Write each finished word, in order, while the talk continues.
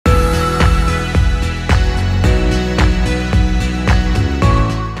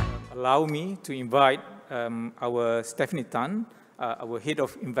allow me to invite our Stephanie Tan, our Head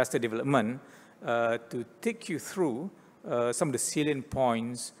of Investor Development, to take you through some of the salient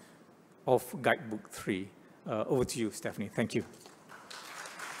points of Guidebook 3. Over to you, Stephanie. Thank you.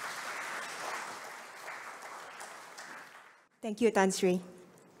 Thank you, Tan Sri.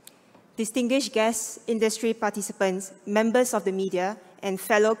 Distinguished guests, industry participants, members of the media, and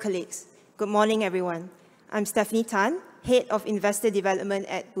fellow colleagues, good morning, everyone. I'm Stephanie Tan, Head of Investor Development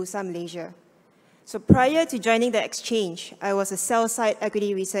at Bursa Malaysia. So prior to joining the exchange, I was a sell-side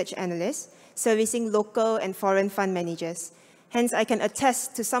equity research analyst servicing local and foreign fund managers. Hence, I can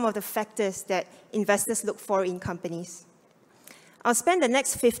attest to some of the factors that investors look for in companies. I'll spend the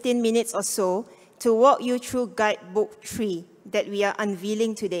next 15 minutes or so to walk you through Guidebook 3 that we are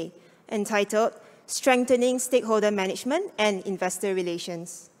unveiling today, entitled Strengthening Stakeholder Management and Investor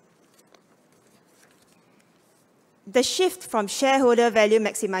Relations. The shift from shareholder value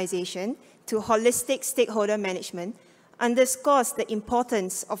maximization to holistic stakeholder management underscores the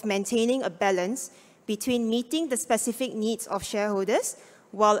importance of maintaining a balance between meeting the specific needs of shareholders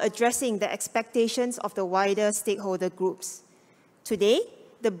while addressing the expectations of the wider stakeholder groups. Today,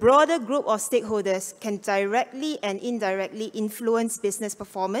 the broader group of stakeholders can directly and indirectly influence business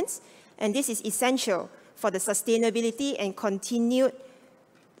performance, and this is essential for the sustainability and continued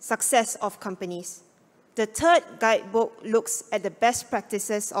success of companies. The third guidebook looks at the best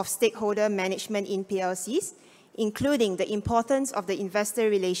practices of stakeholder management in PLCs, including the importance of the investor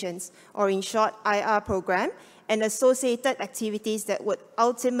relations, or in short, IR program, and associated activities that would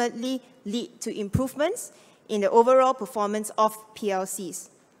ultimately lead to improvements in the overall performance of PLCs.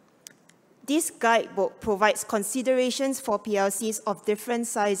 This guidebook provides considerations for PLCs of different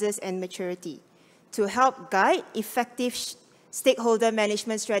sizes and maturity to help guide effective stakeholder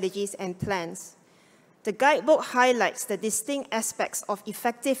management strategies and plans. The guidebook highlights the distinct aspects of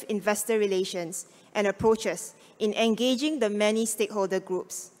effective investor relations and approaches in engaging the many stakeholder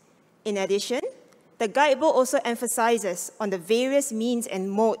groups. In addition, the guidebook also emphasizes on the various means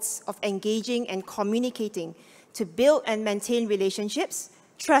and modes of engaging and communicating to build and maintain relationships,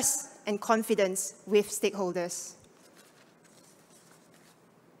 trust, and confidence with stakeholders.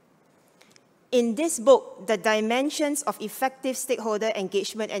 In this book, the dimensions of effective stakeholder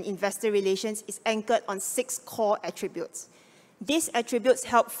engagement and investor relations is anchored on 6 core attributes. These attributes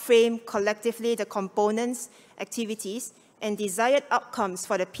help frame collectively the components, activities, and desired outcomes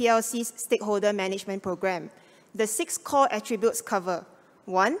for the PLC's stakeholder management program. The 6 core attributes cover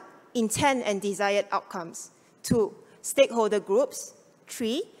 1. Intent and desired outcomes. 2. Stakeholder groups.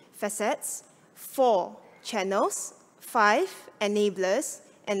 3. Facets. 4. Channels. 5. Enablers.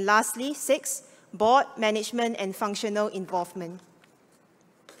 And lastly, 6. Board, management, and functional involvement.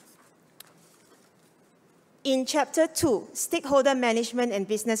 In Chapter 2, Stakeholder Management and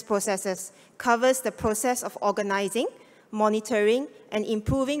Business Processes covers the process of organizing, monitoring, and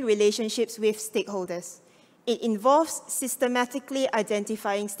improving relationships with stakeholders. It involves systematically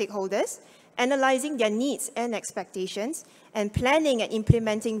identifying stakeholders, analyzing their needs and expectations, and planning and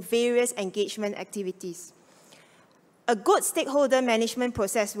implementing various engagement activities. A good stakeholder management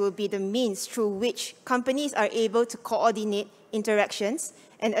process will be the means through which companies are able to coordinate interactions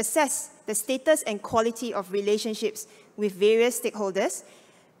and assess the status and quality of relationships with various stakeholders,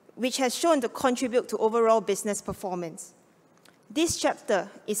 which has shown to contribute to overall business performance. This chapter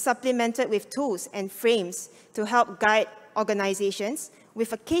is supplemented with tools and frames to help guide organizations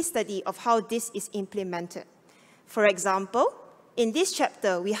with a case study of how this is implemented. For example, in this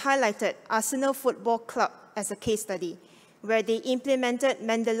chapter, we highlighted Arsenal Football Club as a case study, where they implemented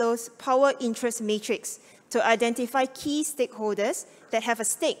Mendelow's power interest matrix to identify key stakeholders that have a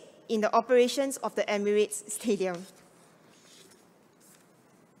stake in the operations of the Emirates Stadium.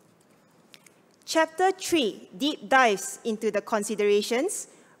 Chapter 3 deep dives into the considerations,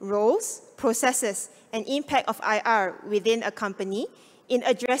 roles, processes, and impact of IR within a company in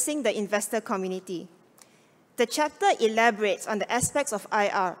addressing the investor community. The chapter elaborates on the aspects of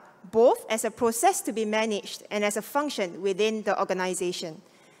IR, both as a process to be managed and as a function within the organization.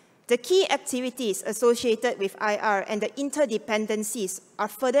 The key activities associated with IR and the interdependencies are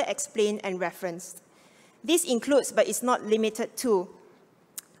further explained and referenced. This includes, but is not limited to,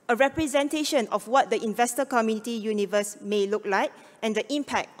 a representation of what the investor community universe may look like and the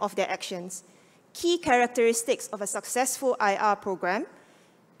impact of their actions, key characteristics of a successful IR program,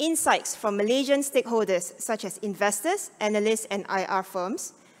 insights from Malaysian stakeholders such as investors, analysts, and IR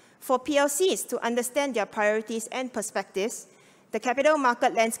firms, for PLCs to understand their priorities and perspectives, the capital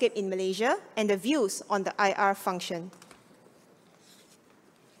market landscape in Malaysia, and the views on the IR function.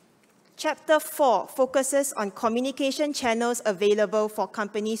 Chapter 4 focuses on communication channels available for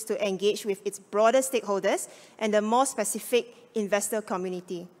companies to engage with its broader stakeholders and the more specific investor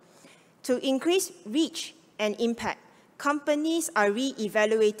community. To increase reach and impact, companies are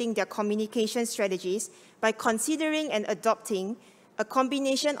re-evaluating their communication strategies by considering and adopting a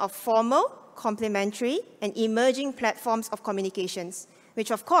combination of formal, complementary, and emerging platforms of communications, which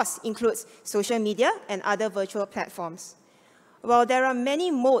of course includes social media and other virtual platforms. While there are many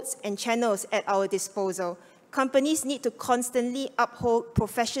modes and channels at our disposal, companies need to constantly uphold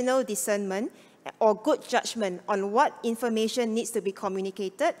professional discernment or good judgment on what information needs to be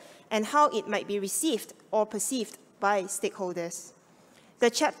communicated and how it might be received or perceived by stakeholders.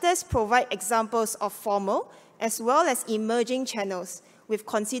 The chapters provide examples of formal as well as emerging channels with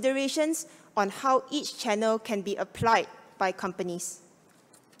considerations on how each channel can be applied by companies.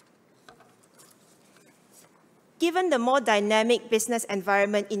 Given the more dynamic business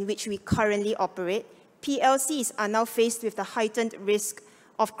environment in which we currently operate, PLCs are now faced with the heightened risk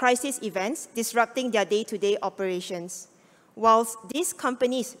of crisis events disrupting their day-to-day operations. Whilst these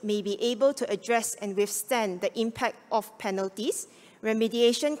companies may be able to address and withstand the impact of penalties,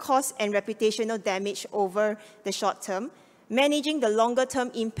 remediation costs, and reputational damage over the short term, managing the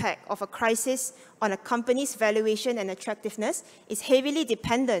longer-term impact of a crisis on a company's valuation and attractiveness is heavily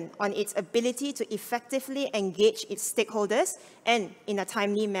dependent on its ability to effectively engage its stakeholders and in a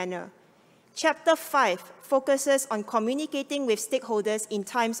timely manner. Chapter 5 focuses on communicating with stakeholders in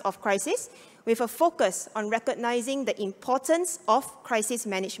times of crisis, with a focus on recognizing the importance of crisis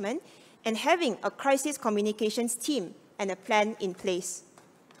management and having a crisis communications team and a plan in place.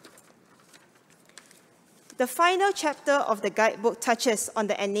 The final chapter of the guidebook touches on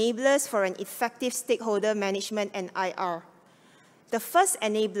the enablers for an effective stakeholder management and IR. The first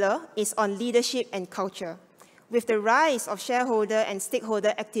enabler is on leadership and culture. With the rise of shareholder and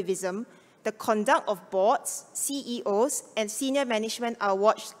stakeholder activism, the conduct of boards, CEOs, and senior management are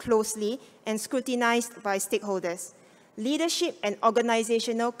watched closely and scrutinized by stakeholders. Leadership and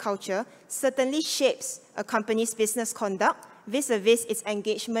organizational culture certainly shapes a company's business conduct vis-à-vis its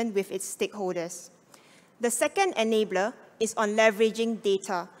engagement with its stakeholders. The second enabler is on leveraging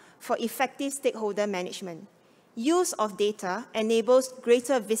data for effective stakeholder management. Use of data enables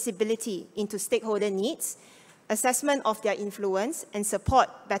greater visibility into stakeholder needs, assessment of their influence, and support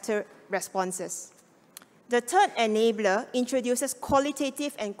better responses. The third enabler introduces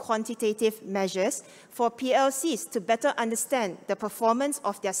qualitative and quantitative measures for PLCs to better understand the performance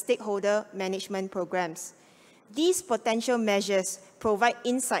of their stakeholder management programs. These potential measures provide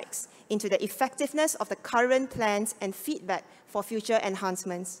insights into the effectiveness of the current plans and feedback for future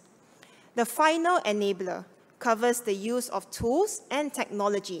enhancements. The final enabler covers the use of tools and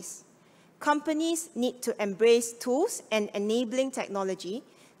technologies. Companies need to embrace tools and enabling technology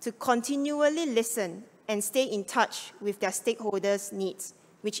to continually listen and stay in touch with their stakeholders' needs,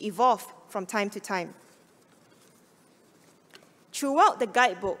 which evolve from time to time. Throughout the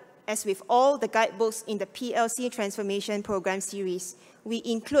guidebook, as with all the guidebooks in the PLC Transformation Program series, we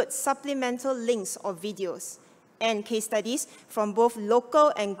include supplemental links or videos and case studies from both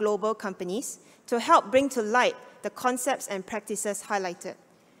local and global companies to help bring to light the concepts and practices highlighted.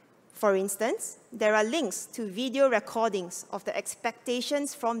 For instance, there are links to video recordings of the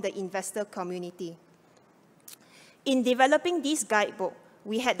expectations from the investor community. In developing this guidebook,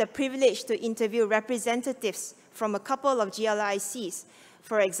 we had the privilege to interview representatives from a couple of GLICs,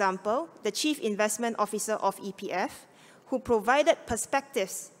 for example, the Chief Investment Officer of EPF, who provided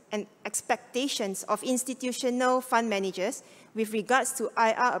perspectives and expectations of institutional fund managers with regards to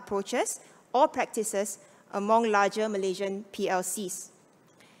IR approaches or practices among larger Malaysian PLCs.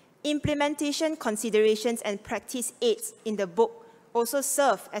 Implementation considerations and practice aids in the book also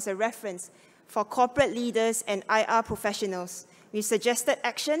serve as a reference for corporate leaders and IR professionals with suggested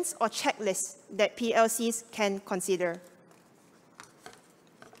actions or checklists that PLCs can consider.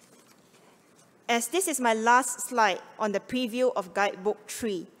 As this is my last slide on the preview of Guidebook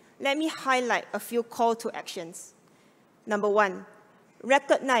 3, let me highlight a few call to actions. Number 1,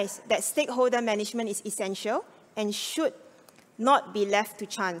 recognize that stakeholder management is essential and should not be left to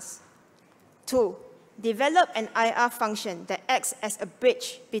chance. 2, develop an IR function that acts as a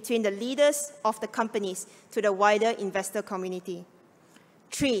bridge between the leaders of the companies to the wider investor community.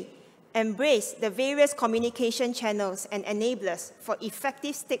 3, embrace the various communication channels and enablers for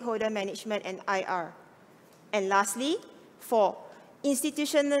effective stakeholder management and IR. And lastly, 4,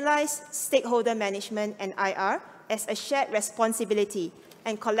 institutionalize stakeholder management and IR as a shared responsibility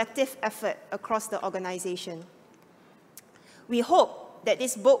and collective effort across the organization. We hope that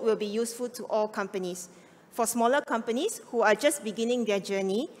this book will be useful to all companies, For smaller companies who are just beginning their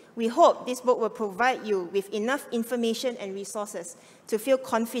journey, we hope this book will provide you with enough information and resources to feel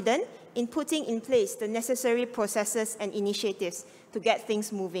confident in putting in place the necessary processes and initiatives to get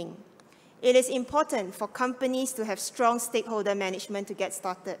things moving. It is important for companies to have strong stakeholder management to get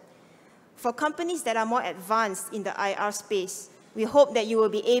started. For companies that are more advanced in the IR space, we hope that you will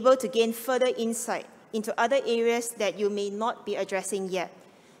be able to gain further insight into other areas that you may not be addressing yet.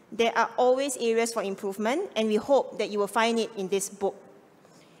 There are always areas for improvement, and we hope that you will find it in this book.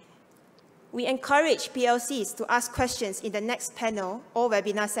 We encourage PLCs to ask questions in the next panel or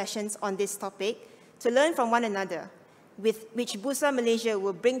webinar sessions on this topic to learn from one another, which Bursa Malaysia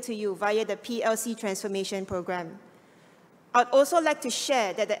will bring to you via the PLC Transformation Program. I'd also like to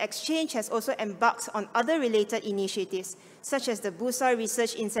share that the Exchange has also embarked on other related initiatives, such as the Bursa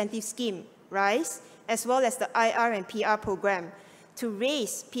Research Incentive Scheme, RISE, as well as the IR and PR program, to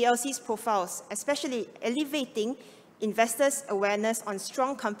raise PLC's profiles, especially elevating investors' awareness on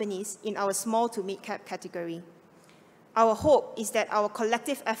strong companies in our small to mid-cap category. Our hope is that our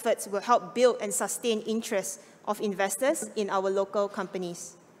collective efforts will help build and sustain interest of investors in our local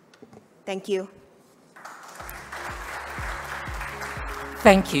companies. Thank you.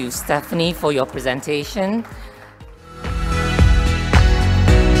 Thank you, Stephanie, for your presentation.